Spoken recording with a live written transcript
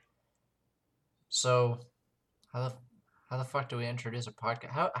So how the how the fuck do we introduce a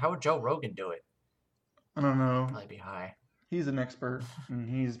podcast? How would Joe Rogan do it? I don't know. Probably be high. He's an expert and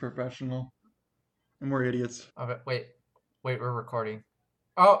he's professional, and we're idiots. Okay, wait, we're recording.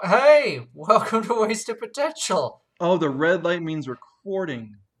 Oh, hey! Welcome to Wasted Potential. Oh, the red light means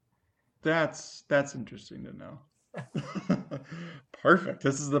recording. That's interesting to know. Perfect.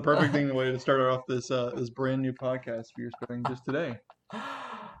 This is the perfect thing, the way to start off this brand new podcast we are starting just today.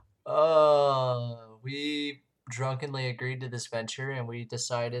 We drunkenly agreed to this venture, and we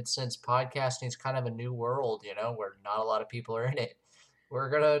decided since podcasting is kind of a new world, where not a lot of people are in it, we're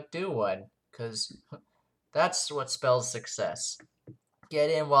gonna do one because that's what spells success.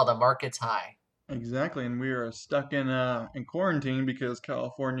 Get in while the market's high. Exactly, and we are stuck in quarantine because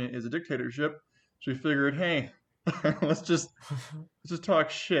California is a dictatorship. So we figured, hey, let's just let's just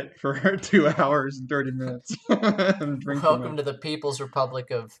talk shit for 2 hours and 30 minutes and drink too Welcome much. to the People's Republic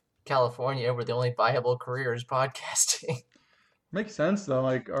of California, where the only viable career is podcasting. Makes sense though.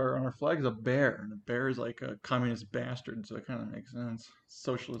 Like our flag is a bear, and a bear is like a communist bastard, so it kind of makes sense.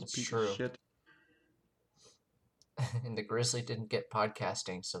 Socialist It's piece of true. shit. And the grizzly didn't get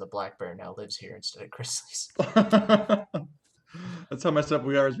podcasting, so the black bear now lives here instead of grizzlies. That's how messed up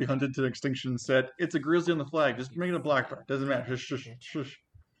we are. As we hunted to extinction, and said it's a grizzly on the flag. Just make it a black bear. Doesn't matter. Shush, shush, Bitch. shush.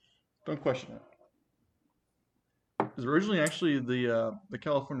 Don't question it. Because originally, actually, the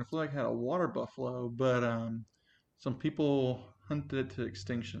California flag had a water buffalo, but some people hunted it to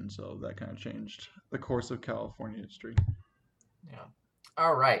extinction, so that kind of changed the course of California history. Yeah.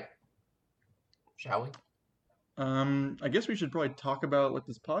 All right. Shall we? I guess we should probably talk about what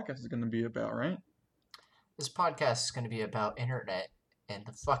this podcast is going to be about, right? This podcast is going to be about internet and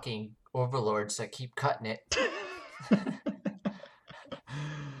the fucking overlords that keep cutting it.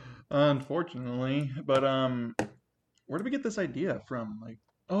 Unfortunately, but where did we get this idea from? Like,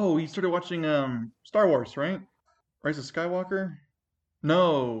 oh, we started watching Star Wars, right? Rise of Skywalker?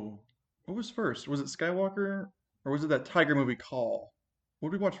 No. What was first? Was it Skywalker or was it that Tiger movie Call?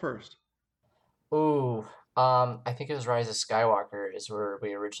 What did we watch first? Ooh, I think it was Rise of Skywalker is where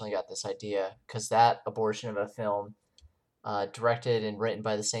we originally got this idea, because that abortion of a film, directed and written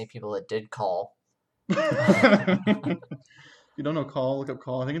by the same people that did Call. If you don't know Call, look up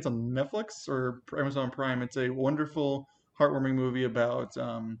Call. I think it's on Netflix or Amazon Prime. It's a wonderful, heartwarming movie about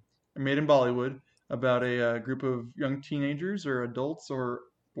made in Bollywood about a group of young teenagers or adults or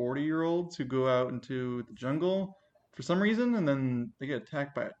 40-year-olds who go out into the jungle for some reason, and then they get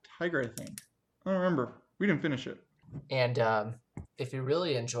attacked by a tiger, I think. I don't remember. We didn't finish it. And if you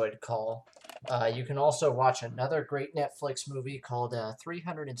really enjoyed Call, you can also watch another great Netflix movie called Oh,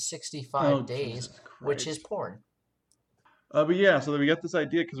 365 Days, Jesus which is Christ. porn. But yeah, so we got this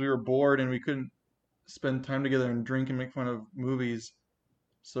idea because we were bored and we couldn't spend time together and drink and make fun of movies.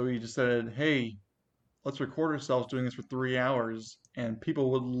 So we just said, hey, let's record ourselves doing this for 3 hours, and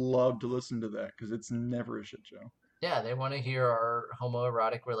people would love to listen to that because it's never a shit show. Yeah, they want to hear our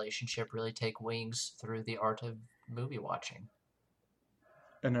homoerotic relationship really take wings through the art of movie watching.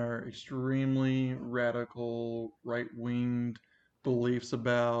 And our extremely radical, right winged beliefs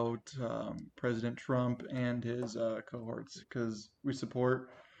about President Trump and his cohorts because we support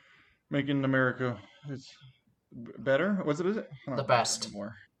making America it's better. Was it? Is it? I The don't remember best.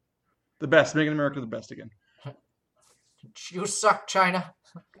 anymore. The best, making America the best again. You suck, China.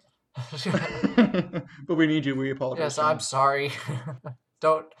 But we need you. We apologize, Yes, I'm China. sorry.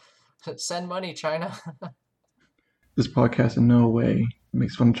 Don't send money, China. This podcast in no way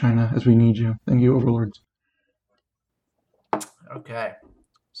makes fun of China as we need you. Thank you, overlords. Okay,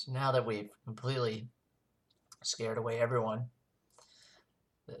 so now that we've completely scared away everyone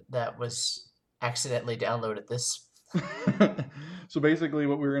that was accidentally downloaded this. So basically,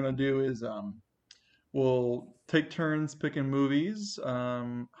 what we're gonna do is we'll take turns picking movies. How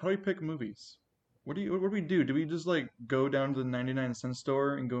do we pick movies? What do we do? Do we just like go down to the 99-cent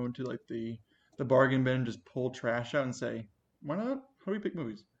store and go into like the bargain bin and just pull trash out and say, why not? How do we pick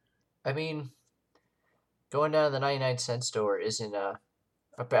movies? I mean, going down to the 99-cent store isn't a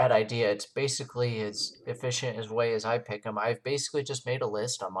bad idea. It's basically as efficient as way as I pick them. I've basically just made a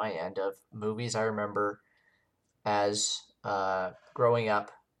list on my end of movies I remember as growing up,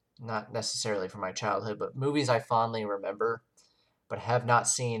 not necessarily from my childhood, but movies I fondly remember but have not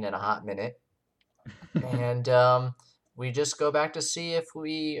seen in a hot minute. And we just go back to see if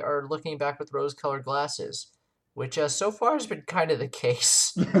we are looking back with rose colored glasses, which so far has been kind of the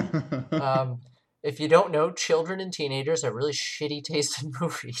case. Um, if you don't know, children and teenagers have really shitty taste in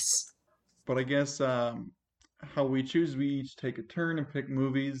movies. But I guess how we choose, we each take a turn and pick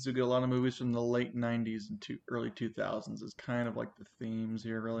movies. We get a lot of movies from the late 90s and early 2000s is kind of like the themes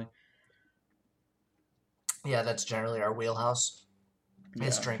here, really. Yeah, that's generally our wheelhouse.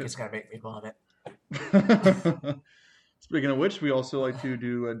 This Yeah. drink is gonna make me vomit. Speaking of which, we also like to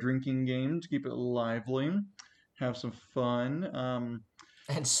do a drinking game to keep it lively, have some fun.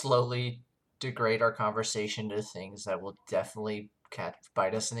 And slowly degrade our conversation to things that will definitely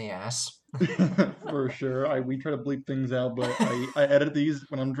bite us in the ass. For sure. We try to bleep things out, but I edit these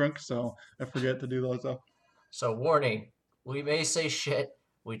when I'm drunk, so I forget to do those. So, warning, we may say shit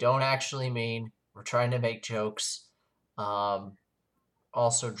we don't actually mean. We're trying to make jokes. Um,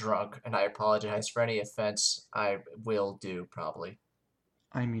 Also drunk, and I apologize for any offense I will do, probably.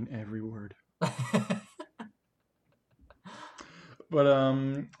 I mean every word. But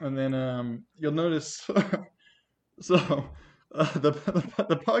and then you'll notice. So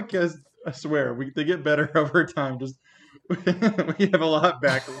the podcast, I swear, they get better over time. Just we have a lot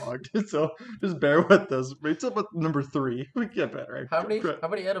backlogged, so just bear with us. It's up at number 3. We get better. how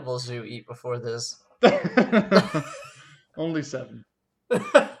many edibles do you eat before this? Only 7.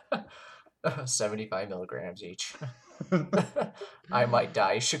 75 milligrams each. I might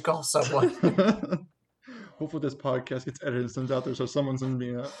die. You should call someone. Hopefully this podcast gets edited and sent out there so someone sends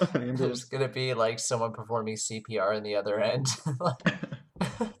me an There's ambulance. gonna be like someone performing CPR in the other end.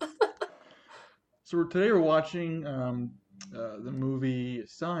 So today we're watching the movie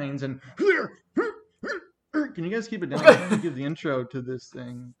Signs, and can you guys keep it down? I'm trying to give the intro to this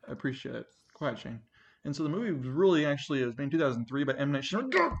thing. I appreciate it. Quiet, Shane. And so the movie was really it was made in 2003 by M. Night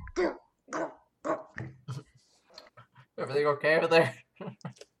Shyamalan. Everything okay over there?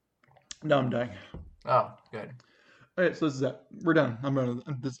 Now I'm dying. Oh, good. All right, so this is it. We're done. I'm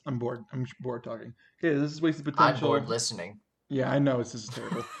bored. I'm bored talking. Okay, this is Wasted I'm bored Potential. listening. Yeah, I know this is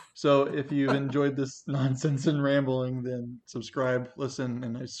terrible. So if you've enjoyed this nonsense and rambling, then subscribe, listen,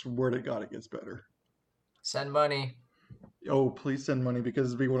 and I swear to God it gets better. Send money. Oh, please send money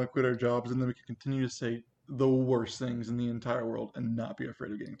because we want to quit our jobs and then we can continue to say the worst things in the entire world and not be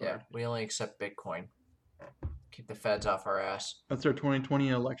afraid of getting Yeah, fired. we only accept Bitcoin. Keep the feds off our ass. That's our 2020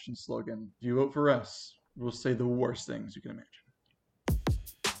 election slogan. If you vote for us, we'll say the worst things you can imagine.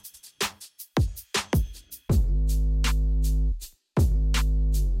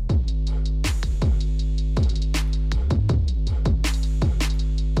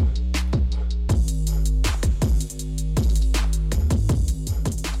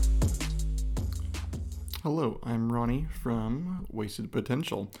 Hello, I'm Ronnie from Wasted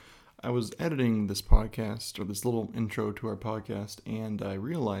Potential. I was editing this podcast, or this little intro to our podcast, and I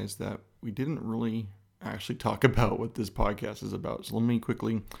realized that we didn't really actually talk about what this podcast is about. So let me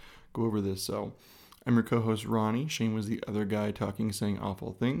quickly go over this. So I'm your co-host Ronnie. Shane was the other guy talking, saying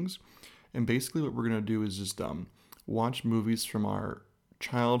awful things. And basically what we're going to do is just watch movies from our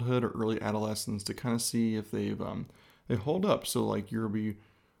childhood or early adolescence to kind of see if they hold up. So like we'll be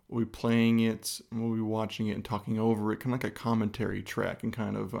playing it, and we'll be watching it and talking over it, kind of like a commentary track, and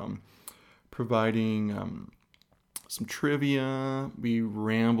kind of providing some trivia. We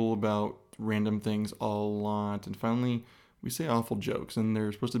ramble about random things a lot, and finally, we say awful jokes, and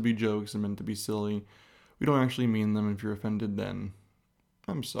they're supposed to be jokes and meant to be silly. We don't actually mean them. If you're offended, then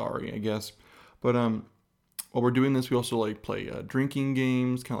I'm sorry, I guess. But while we're doing this, we also like play drinking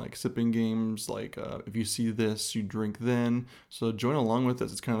games, kind of like sipping games. Like if you see this, you drink then. So join along with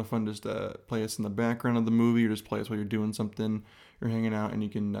us. It's kind of fun just to play us in the background of the movie, or just play us while you're doing something. You're hanging out, and you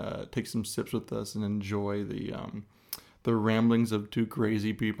can take some sips with us and enjoy the ramblings of two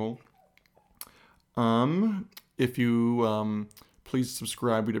crazy people. If you please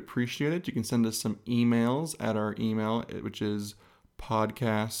subscribe, we'd appreciate it. You can send us some emails at our email, which is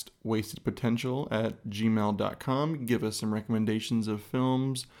podcastwastedpotential@gmail.com. Give us some recommendations of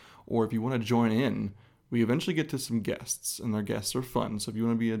films, or if you want to join in, we eventually get to some guests, and our guests are fun. So if you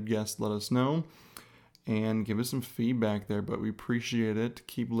want to be a guest, let us know and give us some feedback there. But we appreciate it.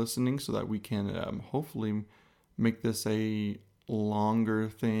 Keep listening so that we can hopefully make this a longer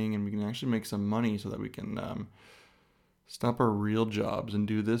thing, and we can actually make some money so that we can stop our real jobs and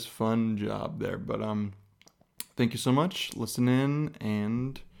do this fun job there. But thank you so much. Listen in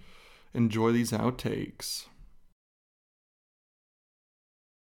and enjoy these outtakes.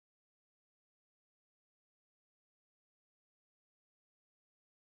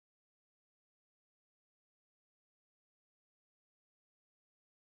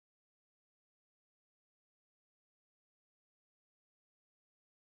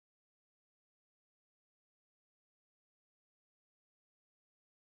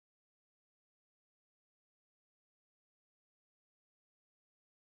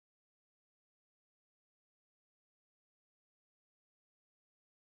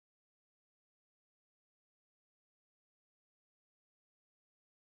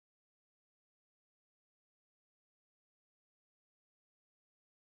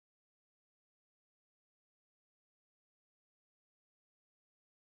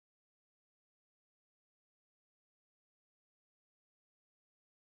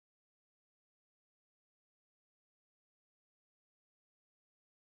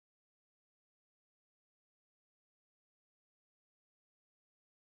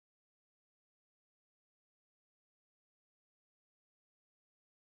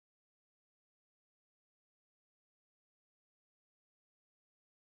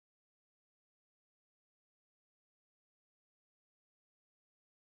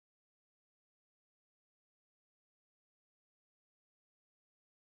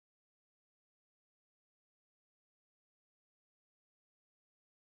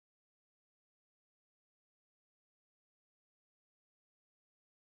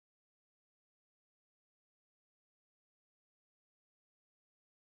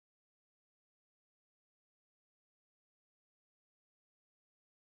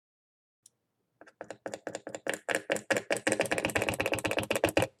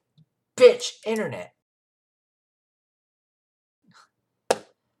 Bitch, internet.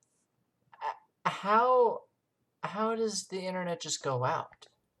 How how does the internet just go out?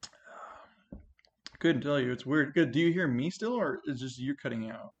 Couldn't tell you. It's weird. Good. Do you hear me still, or is just you cutting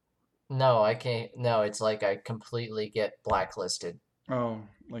out? No, I can't. No, it's like I completely get blacklisted. Oh,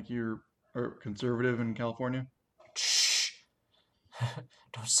 like you're a conservative in California? Shh.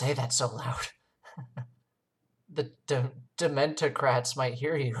 Don't say that so loud. The Dementocrats might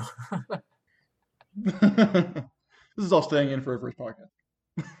hear you. This is all staying in for a first podcast.